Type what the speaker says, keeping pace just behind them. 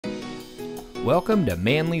Welcome to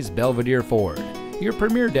Manley's Belvidere Ford, your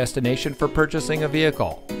premier destination for purchasing a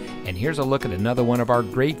vehicle. And here's a look at another one of our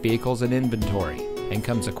great vehicles in inventory, and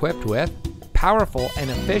comes equipped with powerful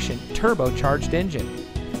and efficient turbocharged engine,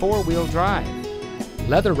 4-wheel drive,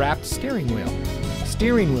 leather-wrapped steering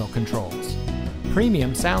wheel controls,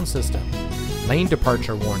 premium sound system, lane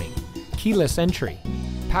departure warning, keyless entry,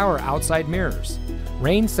 power outside mirrors,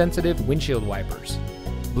 rain-sensitive windshield wipers,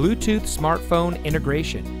 Bluetooth smartphone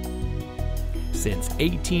integration. Since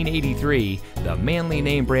 1883, the Manley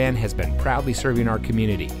name brand has been proudly serving our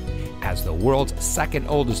community. As the world's second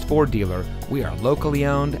oldest Ford dealer, we are locally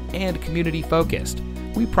owned and community focused.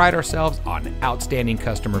 We pride ourselves on outstanding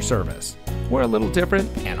customer service. We're a little different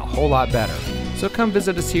and a whole lot better. So come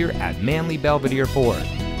visit us here at Manley Belvidere Ford.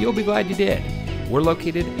 You'll be glad you did. We're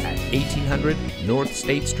located at 1800 North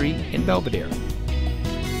State Street in Belvidere.